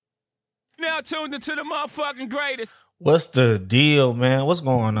Now tuned into the motherfucking greatest. What's the deal, man? What's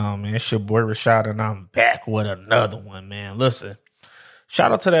going on, man? It's your boy Rashad, and I'm back with another one, man. Listen,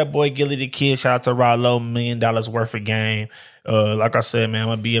 shout out to that boy Gilly the Kid. Shout out to Rollo, $1 million worth of game. Like I said, man, I'm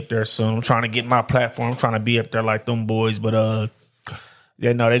gonna be up there soon. I'm trying to get my platform. I'm trying to be up there like them boys, but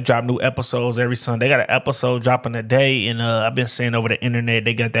yeah, no, they drop new episodes every Sunday. They got an episode dropping a day, and I've been seeing over the internet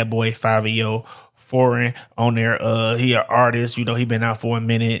they got that boy Fivio on there. He an artist, you know. He been out for a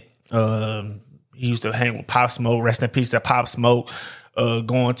minute. He used to hang with Pop Smoke. Rest in peace to Pop Smoke.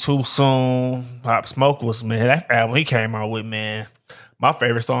 Going too soon. Pop Smoke was, man, that album he came out with, man. My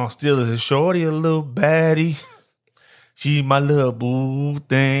favorite song still is Shorty a Little Baddie. She my little boo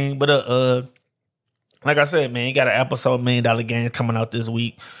thing. But like I said, man, he got an episode $1 million game coming out this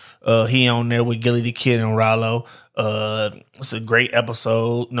week. He on there with Gilly the Kid and Rollo. It's a great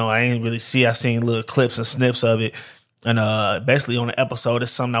episode. No, I ain't really see. I seen little clips and snips of it. And basically on the episode,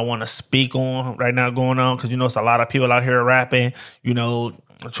 it's something I want to speak on right now going on, because, you know, it's a lot of people out here rapping, you know,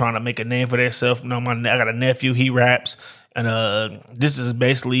 trying to make a name for themselves. You know, I got a nephew, he raps. And this is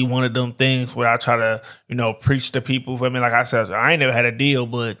basically one of them things where I try to, you know, preach to people. I mean, like I said, I ain't never had a deal,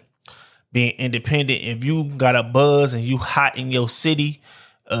 but being independent, if you got a buzz and you hot in your city,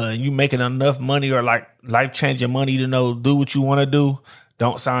 you making enough money or like life-changing money to know do what you want to do,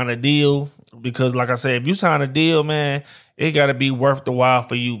 don't sign a deal. Because like I said, if you sign a deal, man, it got to be worth the while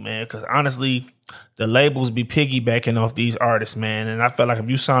for you, man. Because honestly, the labels be piggybacking off these artists, man. And I feel like if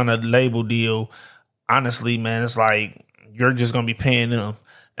you sign a label deal, honestly, man, it's like you're just going to be paying them.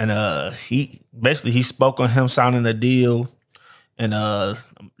 And he spoke on him signing a deal. And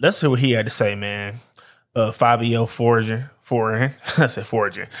let's hear what he had to say, man. Fivio Foreign. I said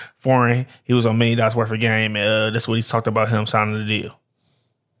Foreign. He was on $1 million worth of game. That's what he talked about, him signing the deal.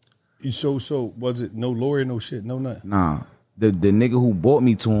 So was it no lawyer, no shit, no nothing? Nah. The nigga who bought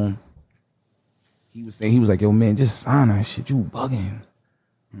me to him, he was like, yo, man, just sign that shit. You bugging.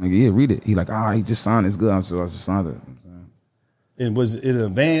 I'm like, yeah, read it. He like, he just signed it. It's good. So I just signed it. And was it an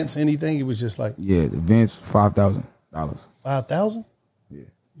advance, anything? It was just like... Yeah, the advance $5,000. $5,000? Yeah.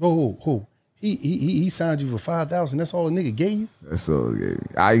 Who? He signed you for $5,000. That's all a nigga gave you? That's all he gave me.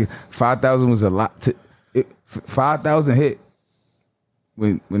 $5,000 was a lot. $5,000 hit.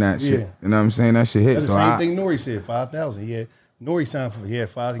 When that shit, you know what I'm saying? That shit hit. That's the same thing Nori said, 5,000. Yeah, Nori signed for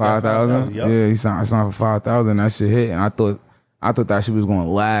 5,000. Yep. Yeah, I signed for 5,000. That shit hit, and I thought that shit was gonna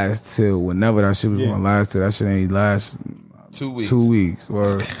last till whenever that shit was gonna last till. That shit ain't last 2 weeks. 2 weeks.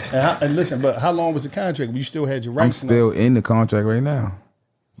 Word. And listen, but how long was the contract? You still had your rights? I'm still in the contract right now. You know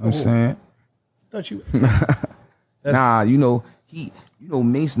what I'm saying? I thought you. Nah, you know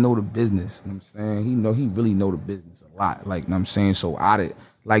Mace know the business. You know what I'm saying? He really know the business a lot. Like, you know what I'm saying? So I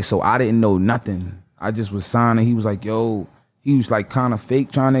didn't know nothing. I just was signing. He was like, yo, he was like kind of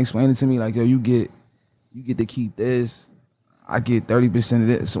fake trying to explain it to me. Like, yo, you get to keep this. I get 30% of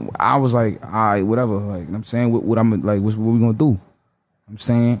this. So I was like, all right, whatever. Like, you know what I'm saying? What I'm like, what we gonna do? I'm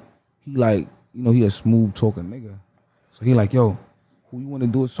saying, he like, you know, he a smooth talking nigga. So he like, yo, who you want to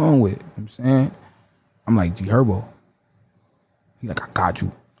do a song with? You know what I'm saying? I'm like, G Herbo. He like, I got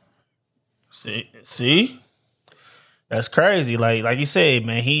you. See? That's crazy. Like you said,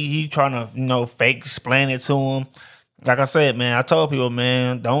 man, he trying to, you know, fake explain it to him. Like I said, man, I told people,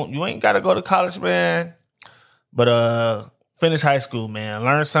 man, you ain't gotta go to college, man. But finish high school, man.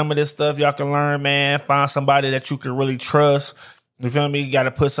 Learn some of this stuff y'all can learn, man. Find somebody that you can really trust. You feel me? You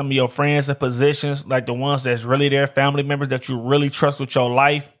gotta put some of your friends in positions, like the ones that's really their family members that you really trust with your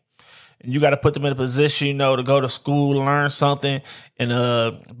life. And you got to put them in a position, you know, to go to school, learn something,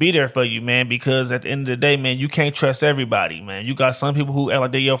 and be there for you, man. Because at the end of the day, man, you can't trust everybody, man. You got some people who act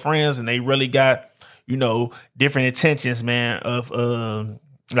like they're your friends, and they really got, you know, different intentions, man, of,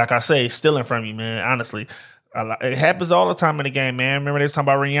 like I say, stealing from you, man, honestly. It happens all the time in the game, man. Remember they were talking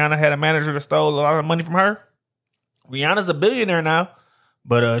about Rihanna had a manager that stole a lot of money from her? Rihanna's a billionaire now,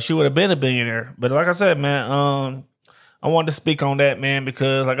 but she would have been a billionaire. But like I said, man, I wanted to speak on that, man,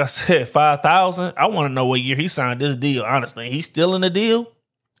 because like I said, 5,000. I want to know what year he signed this deal. Honestly, he's still in the deal.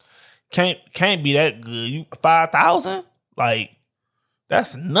 Can't be that good. 5,000, like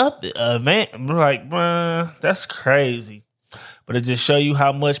that's nothing. Like, bruh, that's crazy. But it just show you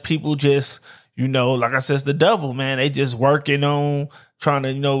how much people just, you know, like I said, it's the devil, man. They just working on trying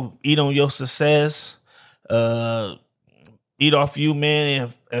to, you know, eat on your success. Eat off you,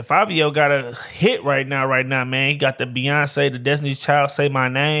 man. And Fivio got a hit right now, man. He got the Beyonce, the Destiny's Child, Say My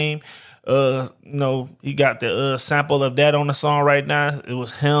Name. You know, he got the sample of that on the song right now. It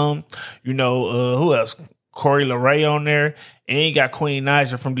was him. You know, who else? Corey LeRae on there. And he got Queen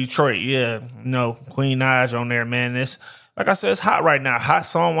Naija from Detroit. Yeah, no, Queen Naija on there, man. like I said, it's hot right now. Hot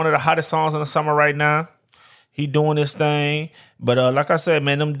song, one of the hottest songs in the summer right now. He doing this thing. But like I said,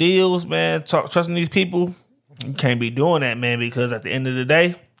 man, them deals, man, trusting these people, you can't be doing that, man, because at the end of the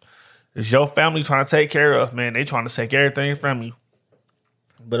day, it's your family trying to take care of, man. They trying to take everything from you.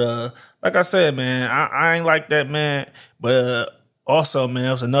 But like I said, man, I ain't like that, man. But also, man,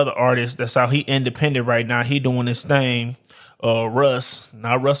 there's another artist that's out. He independent right now. He doing his thing. Russ,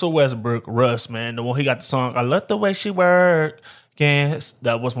 not Russell Westbrook, Russ, man. The one he got the song, I Love the Way She Work.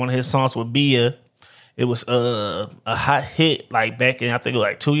 That was one of his songs with Bia. It was a hot hit like back in, I think it was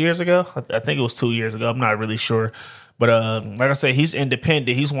like 2 years ago. I think it was 2 years ago. I'm not really sure. But like I said, he's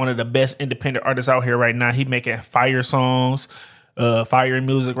independent. He's one of the best independent artists out here right now. He making fire songs, fire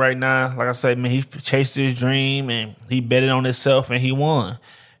music right now. Like I said, man, he chased his dream and he betted on himself and he won.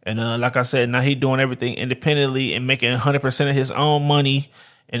 And like I said, now he doing everything independently and making 100% of his own money.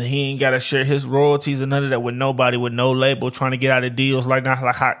 And he ain't got to share his royalties and none of that with nobody, with no label trying to get out of deals like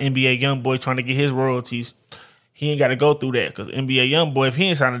how NBA Youngboy trying to get his royalties. He ain't got to go through that because NBA Youngboy, if he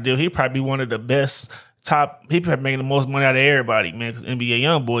ain't signed a deal, he probably be one of the best he probably making the most money out of everybody, man, because NBA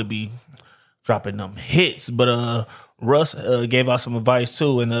Youngboy be dropping them hits. But Russ gave out some advice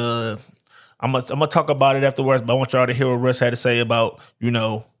too, and I'm gonna talk about it afterwards, but I want y'all to hear what Russ had to say about,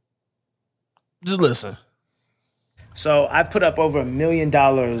 just listen. So I've put up over $1 million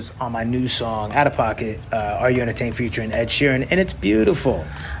on my new song, Out of Pocket, Are You Entertained, featuring Ed Sheeran, and it's beautiful.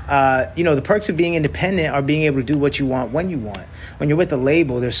 The perks of being independent are being able to do what you want when you want. When you're with a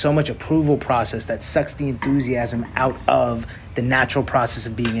label, there's so much approval process that sucks the enthusiasm out of the natural process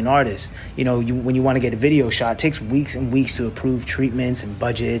of being an artist. When you want to get a video shot, it takes weeks and weeks to approve treatments and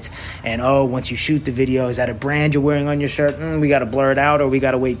budgets. And once you shoot the video, is that a brand you're wearing on your shirt? We got to blur it out, or we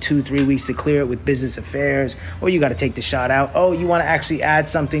got to wait 2-3 weeks to clear it with business affairs, or you got to take the shot out. You want to actually add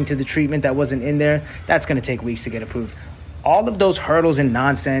something to the treatment that wasn't in there? That's going to take weeks to get approved. All of those hurdles and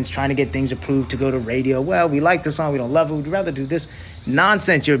nonsense, trying to get things approved to go to radio. Well, we like the song, we don't love it, we'd rather do this.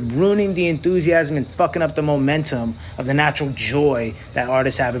 Nonsense. You're ruining the enthusiasm and fucking up the momentum of the natural joy that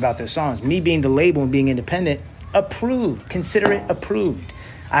artists have about their songs. Me being the label and being independent, approved. Consider it approved.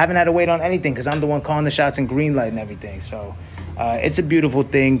 I haven't had to wait on anything because I'm the one calling the shots and greenlighting everything. So it's a beautiful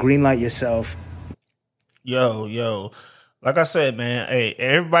thing. Greenlight yourself. Yo. Like I said, man, hey,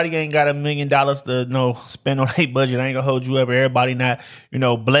 everybody ain't got $1 million to spend on their budget. I ain't gonna hold you up. Everybody not,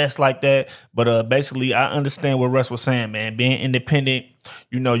 blessed like that. But basically, I understand what Russ was saying, man. Being independent,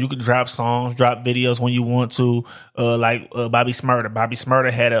 you could drop songs, drop videos when you want to. Like Bobby Smurda. Bobby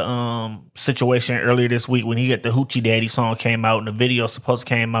Smurda had a situation earlier this week when he got the Hoochie Daddy song came out and the video supposed to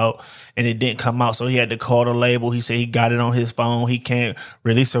came out and it didn't come out, so he had to call the label. He said he got it on his phone. He can't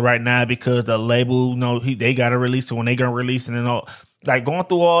release it right now because the label, they got to release it when they gonna release it and all. Like going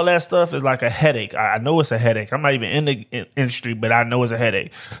through all that stuff is like a headache. I know it's a headache. I'm not even in the industry, but I know it's a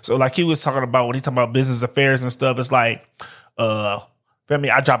headache. So like he was talking about when he talking about business affairs and stuff, it's like,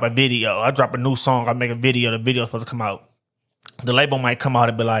 I drop a video, I drop a new song, I make a video, the video's supposed to come out. The label might come out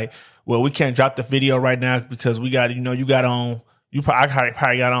and be like, well, we can't drop the video right now because we got, I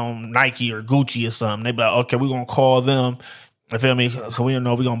probably got on Nike or Gucci or something. They be like, okay, we're going to call them. You feel me? We don't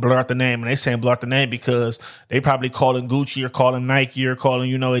know if we're going to blur out the name. And they saying blur out the name because they probably calling Gucci or calling Nike or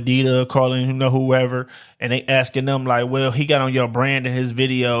calling, Adidas or calling, whoever. And they asking them like, well, he got on your brand in his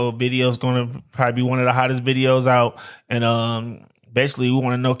video. Video's going to probably be one of the hottest videos out. And basically, we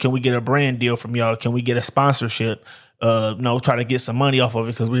want to know, can we get a brand deal from y'all? Can we get a sponsorship? Try to get some money off of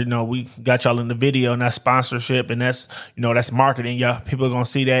it because we got y'all in the video and that's sponsorship and that's that's marketing. Y'all people are gonna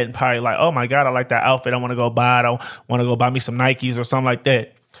see that and probably like, oh my god, I like that outfit. I want to go buy it. I want to go buy me some Nikes or something like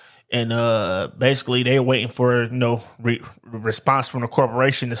that. And basically, they're waiting for response from the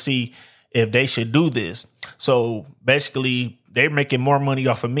corporation to see if they should do this. So basically, they're making more money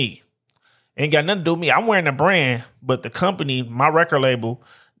off of me. Ain't got nothing to do with me. I'm wearing a brand, but the company, my record label.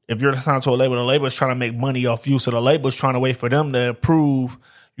 If you're signed to a label, the label is trying to make money off you. So the label is trying to wait for them to approve,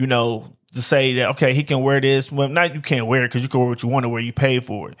 to say that, okay, he can wear this. Well, not you can't wear it because you can wear what you want to wear. You pay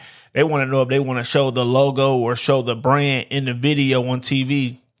for it. They want to know if they want to show the logo or show the brand in the video on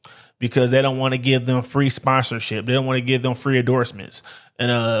TV because they don't want to give them free sponsorship. They don't want to give them free endorsements.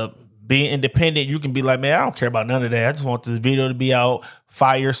 And being independent, you can be like, man, I don't care about none of that. I just want this video to be out.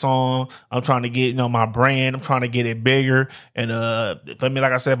 Fire song. I'm trying to get, my brand. I'm trying to get it bigger. And like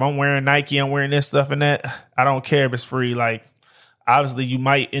I said, if I'm wearing Nike, I'm wearing this stuff and that. I don't care if it's free. Like, obviously, you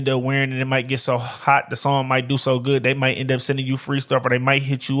might end up wearing it. It might get so hot. The song might do so good. They might end up sending you free stuff, or they might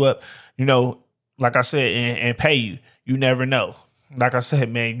hit you up. Like I said, and pay you. You never know. like I said,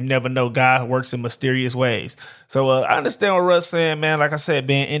 man, you never know. God works in mysterious ways. So I understand what Russ saying, man. Like I said,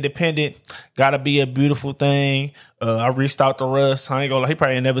 being independent gotta be a beautiful thing. I reached out to Russ. I ain't gonna lie, he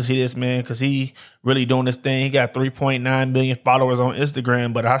probably ain't never see this, man, because he really doing this thing. He got 3.9 million followers on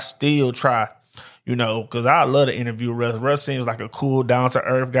Instagram, but I still try, because I love to interview Russ. Russ seems like a cool, down to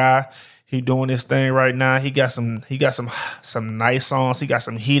earth guy. He doing this thing right now. He got some nice songs. He got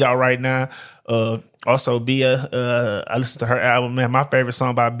some heat out right now. Also, Bia, I listened to her album, man. My favorite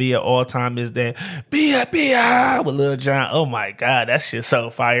song by Bia all time is that Bia with Lil Jon. Oh my God, that shit so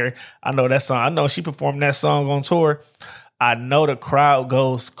fire. I know that song. I know she performed that song on tour. I know the crowd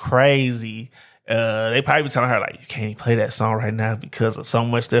goes crazy. They probably be telling her, like, you can't even play that song right now because of so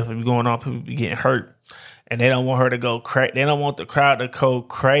much stuff be going on. People be getting hurt. And they don't want her to go crazy. They don't want the crowd to go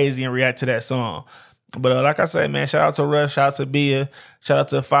crazy and react to that song. But like I said, man, shout out to Russ, shout out to Bia, shout out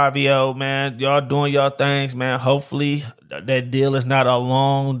to Fivio, man. Y'all doing y'all things, man. Hopefully that deal is not a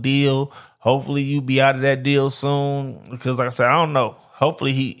long deal. Hopefully you be out of that deal soon. Because like I said, I don't know.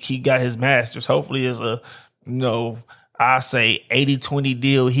 Hopefully he got his masters. Hopefully it's a, I say 80-20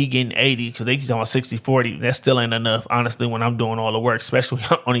 deal. He getting 80 because they keep talking 60-40. That still ain't enough, honestly, when I'm doing all the work, especially when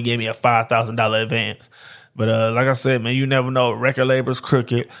you only gave me a $5,000 advance. But like I said, man, you never know. Record label's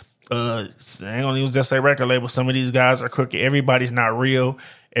crooked. I ain't gonna even just say record label. Some of these guys are crooked. Everybody's not real.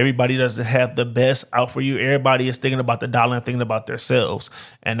 Everybody doesn't have the best out for you. Everybody is thinking about the dollar and thinking about themselves.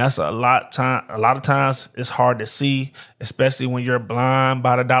 And that's a lot of times it's hard to see, especially when you're blind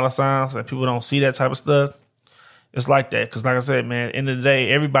by the dollar signs and people don't see that type of stuff. It's like that. Because like I said, man, at the end of the day,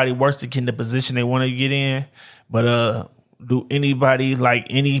 everybody works to get in the position they want to get in. But do anybody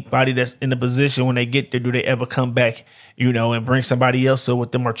that's in the position when they get there, do they ever come back, and bring somebody else up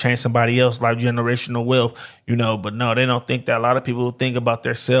with them or change somebody else, like generational wealth, but no, they don't think that. A lot of people think about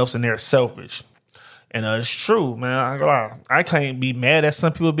themselves and they're selfish. And it's true, man. I can't be mad at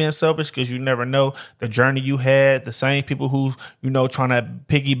some people being selfish because you never know the journey you had. The same people who, trying to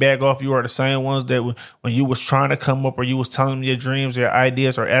piggyback off you are the same ones that when you was trying to come up or you was telling them your dreams, your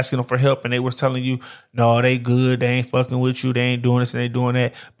ideas, or asking them for help, and they was telling you, no, they good, they ain't fucking with you, they ain't doing this and they doing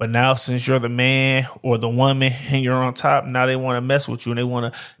that. But now since you're the man or the woman and you're on top, now they want to mess with you and they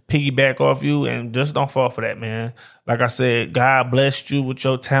want to piggyback off you, and just don't fall for that, man. Like I said, God blessed you with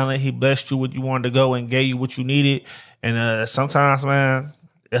your talent. He blessed you with you wanted to go and gave you what you needed. And sometimes, man,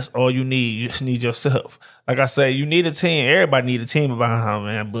 that's all you need. You just need yourself. Like I said, you need a team. Everybody need a team behind him,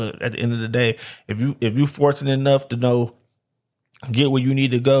 man. But at the end of the day, if you fortunate enough to get where you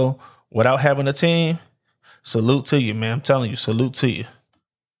need to go without having a team, salute to you, man. I'm telling you, salute to you.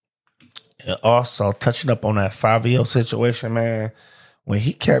 And also, touching up on that Fivio situation, man, when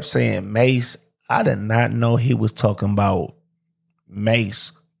he kept saying Mace, I did not know he was talking about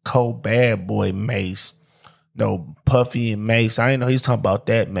Mace, Bad Boy Mace. No, Puffy and Mace. I didn't know he's talking about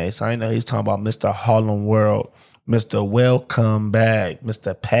that Mace. I didn't know he's talking about Mr. Harlem World, Mr. Welcome Back,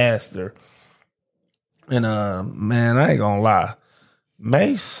 Mr. Pastor. And man, I ain't gonna lie.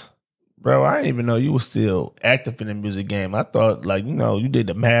 Mace, bro, I didn't even know you were still active in the music game. I thought, you did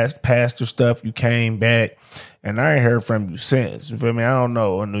the pastor stuff, you came back, and I ain't heard from you since. You feel me? I don't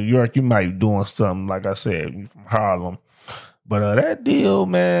know. In New York, you might be doing something, like I said, you from Harlem. But that deal,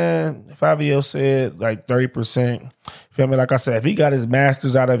 man, Fivio said 30%. You feel me? Like I said, if he got his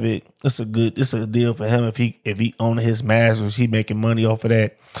masters out of it, it's a deal for him. If he owned his masters, he making money off of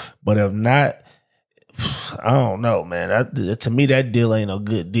that. But if not, I don't know, man. To me, that deal ain't a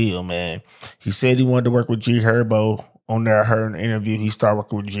good deal, man. He said he wanted to work with G Herbo. On there, I heard in an interview, he started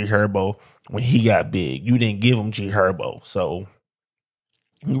working with G Herbo when he got big. You didn't give him G Herbo. So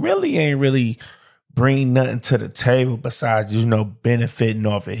he really ain't bring nothing to the table besides, benefiting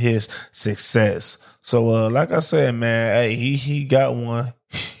off of his success. So, like I said, man, hey, he got one.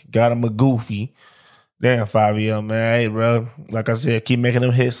 Got him a goofy. Damn, Fivio, man. Hey, bro. Like I said, keep making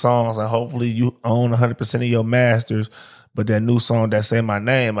them hit songs, and hopefully you own 100% of your masters. But that new song that Say My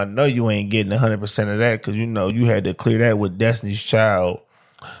Name, I know you ain't getting 100% of that because, you had to clear that with Destiny's Child.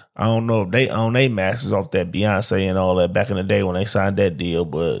 I don't know if they own their masters off that Beyonce and all that back in the day when they signed that deal.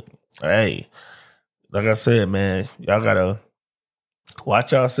 But, hey, like I said, man, y'all got to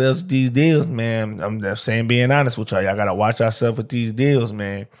watch yourselves with these deals, man. I'm just saying, being honest with y'all got to watch yourself with these deals,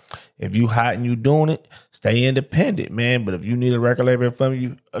 man. If you hot and you doing it, stay independent, man. But if you need a record label from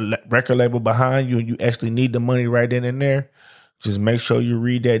you, a record label behind you, and you actually need the money right then and there, just make sure you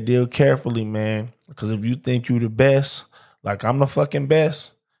read that deal carefully, man. Because if you think you the best, like I'm the fucking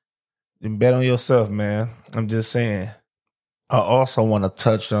best, then bet on yourself, man. I'm just saying. I also want to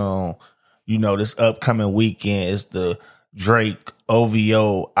touch on, this upcoming weekend is the Drake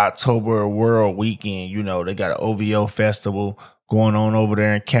OVO October World Weekend. They got an OVO festival going on over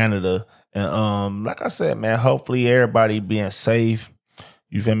there in Canada. And like I said, man, hopefully everybody being safe.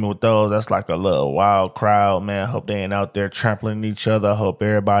 You feel me with those? That's like a little wild crowd, man. Hope they ain't out there trampling each other. Hope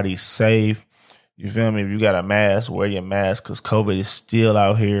everybody's safe. You feel me? If you got a mask, wear your mask because COVID is still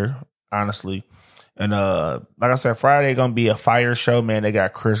out here, honestly. And like I said, Friday gonna be a fire show, man. They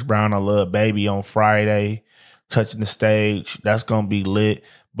got Chris Brown and Lil Baby on Friday touching the stage. That's gonna be lit.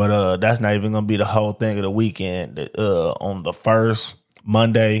 But that's not even gonna be the whole thing of the weekend. On the first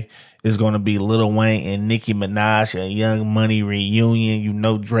Monday is gonna be Lil Wayne and Nicki Minaj and Young Money reunion. You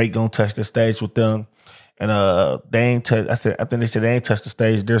know Drake gonna touch the stage with them. And they ain't touch. I think they said they ain't touched the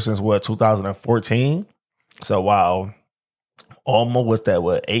stage there since 2014. So wow, almost what's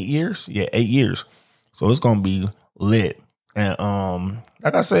that? 8 years? Yeah, 8 years. So it's gonna be lit. And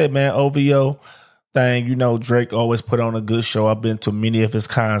like I said, man, OVO thing. You know, Drake always put on a good show. I've been to many of his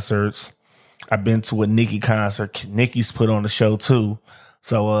concerts. I've been to a Nicki concert. Nicki's put on the show too.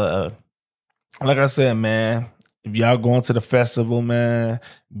 So like I said, man, if y'all going to the festival, man,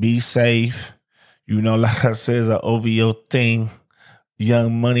 be safe. You know, like I said, it's an OVO thing,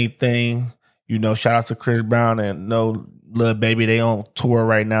 Young Money thing. You know, shout out to Chris Brown and Lil Baby. They on tour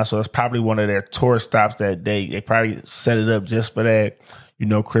right now, so it's probably one of their tour stops that day. They probably set it up just for that. You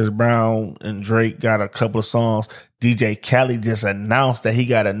know, Chris Brown and Drake got a couple of songs. DJ Khaled just announced that he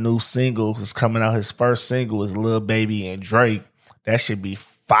got a new single. It's coming out. His first single is Lil Baby and Drake. That should be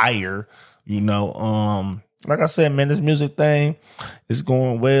fire. You know, like I said, man, this music thing is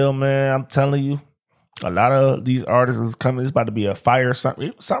going well, man. I'm telling you. A lot of these artists is coming. It's about to be a fire.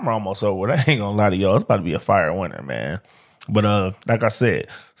 Summer almost over. I ain't gonna lie to y'all. It's about to be a fire winter, man. But like I said,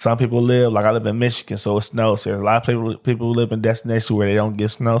 some people live, like I live in Michigan, so it snows here. A lot of people live in destinations where they don't get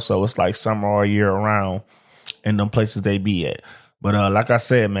snow, so it's like summer all year around in them places they be at. But like I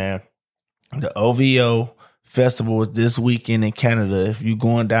said, man, the OVO festival is this weekend in Canada. If you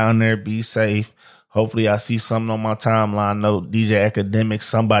going down there, be safe. Hopefully I see something on my timeline. No DJ Academic,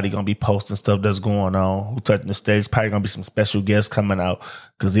 somebody going to be posting stuff that's going on. Who touching the stage? Probably going to be some special guests coming out.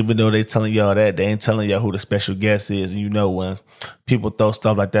 Because even though they telling y'all that, they ain't telling y'all who the special guest is. And you know when people throw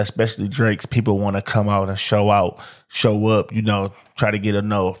stuff like that, especially Drake's, people want to come out and show up, you know, try to get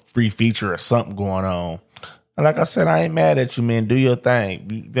a free feature or something going on. And like I said, I ain't mad at you, man. Do your thing.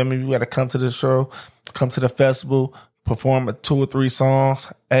 You got to come to the show, come to the festival, perform 2 or 3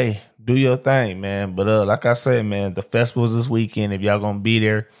 songs. Hey, do your thing, man. But like I said, man, the festival's this weekend. If y'all gonna be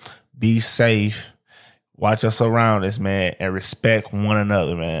there, be safe. Watch your surroundings, man, and respect one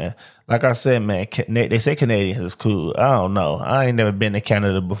another, man. Like I said, man, they say Canadians is cool. I don't know. I ain't never been to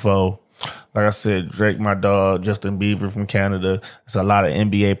Canada before. Like I said, Drake, my dog, Justin Bieber from Canada. There's a lot of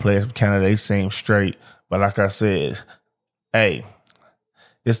NBA players from Canada. They seem straight. But like I said, hey,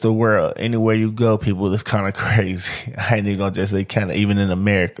 it's the world. Anywhere you go, people, it's kind of crazy. I ain't even gonna just say Canada, even in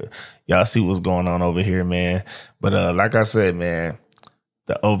America. Y'all see what's going on over here, man. But like I said, man,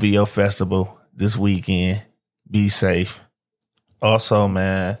 the OVO festival this weekend. Be safe. Also,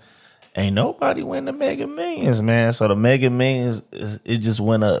 man, ain't nobody win the Mega Millions, man. So the Mega Millions, it just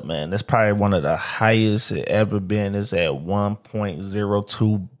went up, man. That's probably one of the highest it ever been. It's at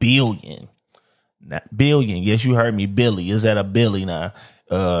 1.02 billion. Not billion. Yes, you heard me. Billy. Is that a Billy now?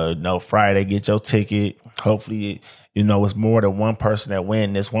 No, Friday, get your ticket. Hopefully, you know, it's more than one person that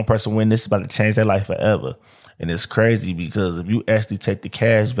win this. One person win this is about to change their life forever. And it's crazy because if you actually take the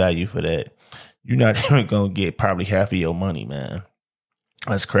cash value for that, you're not even going to get probably half of your money, man.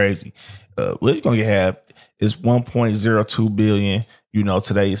 That's crazy. What you're going to get half is 1.02 billion. You know,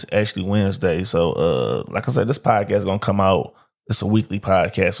 today is actually Wednesday. So, like I said, this podcast is going to come out. It's a weekly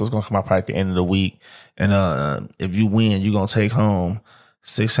podcast. So it's going to come out probably at the end of the week. And if you win, you're going to take home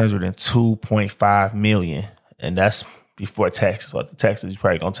 $602.5 million, and that's before taxes. So after taxes, you're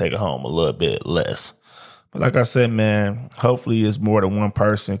probably gonna take it home a little bit less. But like I said, man, hopefully it's more than one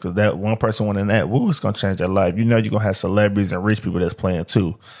person, because that one person winning that, it's gonna change their life. You know, you're gonna have celebrities and rich people that's playing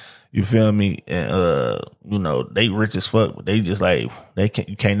too. You feel me? And you know, they rich as fuck, but they just like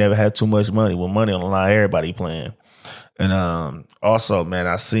you can't never have too much money. With money on the line, everybody playing. And also, man,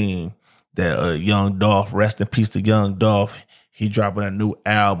 I seen that Young Dolph, rest in peace to Young Dolph. He dropping a new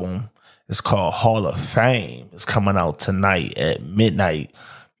album. It's called Hall of Fame. It's coming out tonight at midnight.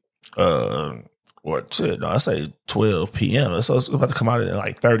 I say 12 p.m. So it's about to come out in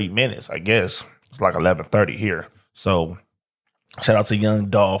like 30 minutes, I guess. It's like 11:30 here. So shout out to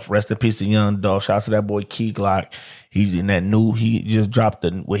Young Dolph. Rest in peace to Young Dolph. Shout out to that boy Key Glock. He's in that new, he just dropped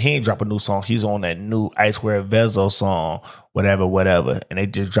he ain't dropped a new song. He's on that new Icewear Vezo song, whatever. And they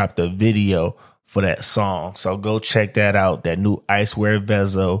just dropped a video for that song. So go check that out. That new Icewear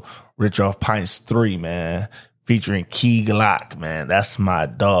Vezo, Rich Off Pints 3, man. featuring Key Glock, man. That's my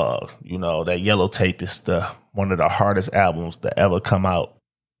dog. You know, that Yellow Tape is one of the hardest albums to ever come out.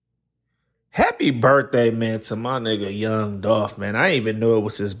 Happy birthday, man, to my nigga Young Dolph, man. I didn't even know it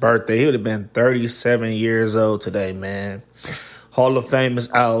was his birthday. He would have been 37 years old today, man. Hall of Fame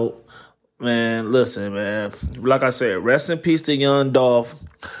is out. Man, listen, man. Like I said, rest in peace to Young Dolph,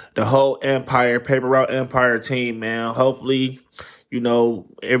 the whole Empire, Paper Route Empire team, man. Hopefully, you know,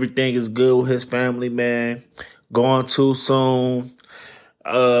 everything is good with his family, man. Going too soon.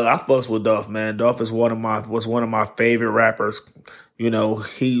 I fucks with Dolph, man. Dolph is one of my favorite rappers. You know,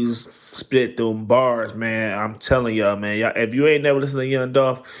 he's spit through bars, man. I'm telling y'all, man. Y'all, if you ain't never listened to Young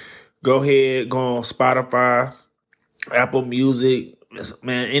Dolph, go ahead, go on Spotify, Apple Music,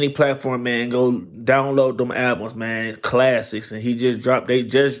 man, any platform, man. Go download them albums, man. Classics. And they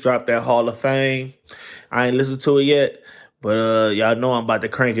just dropped that Hall of Fame. I ain't listened to it yet. But y'all know I'm about to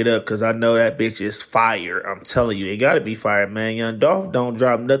crank it up because I know that bitch is fire. I'm telling you, it got to be fire, man. Young Dolph don't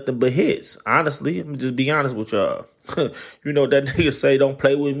drop nothing but hits. Honestly, I'm just be honest with y'all. You know that nigga say, don't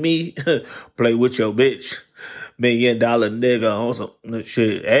play with me, play with your bitch. $1 million nigga on some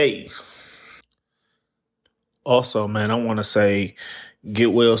shit. Hey. Also, man, I want to say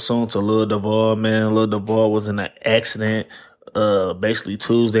get well soon to Lil Duval, man. Lil Duval was in an accident. Basically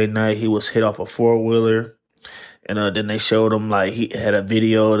Tuesday night, he was hit off a 4-wheeler. And then they showed him, like, he had a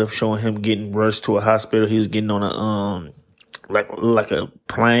video of them showing him getting rushed to a hospital. He was getting on a like a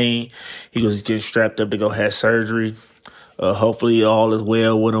plane. He was getting strapped up to go have surgery. Hopefully all is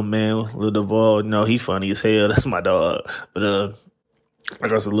well with him, man. Lil Duval, you know, he funny as hell. That's my dog. But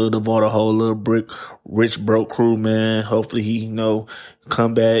like I said, Lil Duval, the whole little rich broke crew, man. Hopefully he, you know,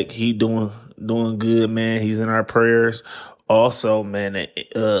 come back. He doing good, man. He's in our prayers. Also, man,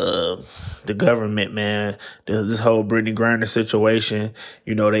 the government, man, this whole Britney Griner situation,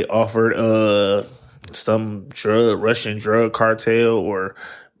 you know, they offered some Russian drug cartel or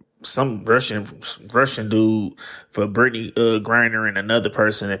some Russian dude for Britney Griner and another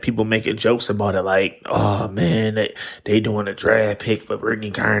person, and people making jokes about it like, oh, man, they doing a drag pick for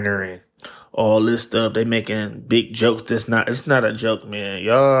Britney Griner and all this stuff. They making big jokes. It's not a joke, man.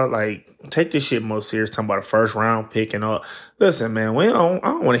 Y'all, like, take this shit more serious. Talking about a first round pick and all. Listen, man, I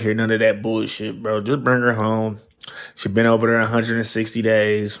don't want to hear none of that bullshit, bro. Just bring her home. She been over there 160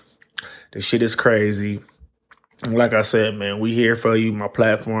 days. The shit is crazy. And like I said, man, we here for you. My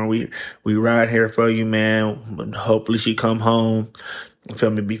platform, we right here for you, man. Hopefully she come home. You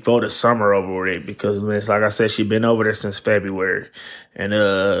feel me? Before the summer over it, because man, like I said, she been over there since February,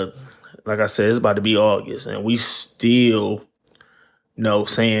 and like I said, it's about to be August, and we still,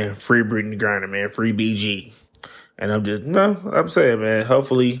 saying free Britney Griner, man, free BG. And I'm saying, man,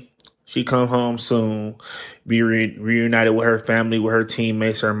 hopefully she come home soon, be reunited with her family, with her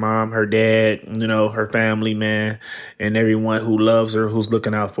teammates, her mom, her dad, her family, man, and everyone who loves her, who's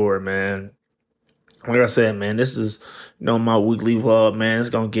looking out for her, man. Like I said, man, this is, my weekly vlog, man.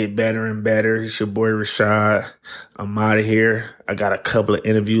 It's going to get better and better. It's your boy, Rashad. I'm out of here. I got a couple of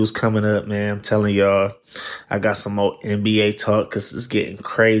interviews coming up, man. I'm telling y'all, I got some more NBA talk because it's getting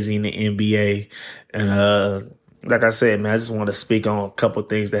crazy in the NBA. And, like I said, man, I just want to speak on a couple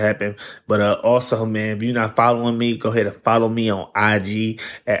things that happened. But also, man, if you're not following me, go ahead and follow me on IG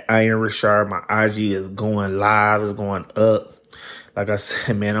at Iron Rashad. My IG is going live. It's going up. Like I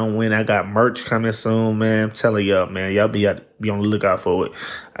said, man, I got merch coming soon, man. I'm telling y'all, man, y'all be on the lookout for it.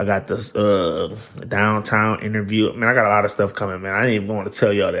 I got this downtown interview. Man, I got a lot of stuff coming, man. I didn't even want to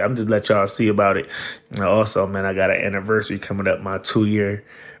tell y'all that. I'm just let y'all see about it. And also, man, I got an anniversary coming up, my 2-year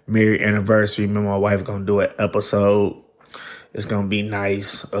married anniversary. Me and my wife gonna do an episode. It's gonna be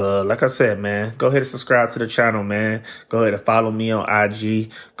nice. Like I said, man, go ahead and subscribe to the channel, man. Go ahead and follow me on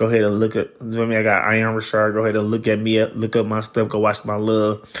IG. Go ahead and look at me. I got Iron Rashad. Go ahead and look at me. Look up my stuff. Go watch my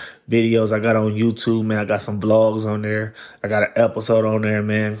little videos I got on YouTube, man. I got some vlogs on there. I got an episode on there,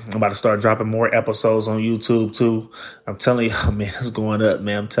 man. I'm about to start dropping more episodes on YouTube too. I'm telling y'all, man, it's going up,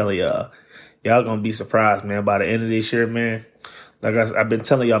 man. I'm telling y'all gonna be surprised, man. By the end of this year, man. Like I've been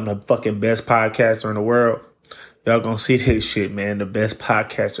telling y'all, I'm the fucking best podcaster in the world. Y'all gonna see this shit, man. The best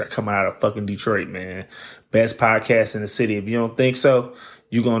podcaster coming out of fucking Detroit, man. Best podcast in the city. If you don't think so,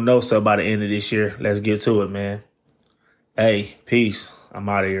 you gonna know so by the end of this year. Let's get to it, man. Hey, peace. I'm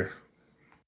out of here.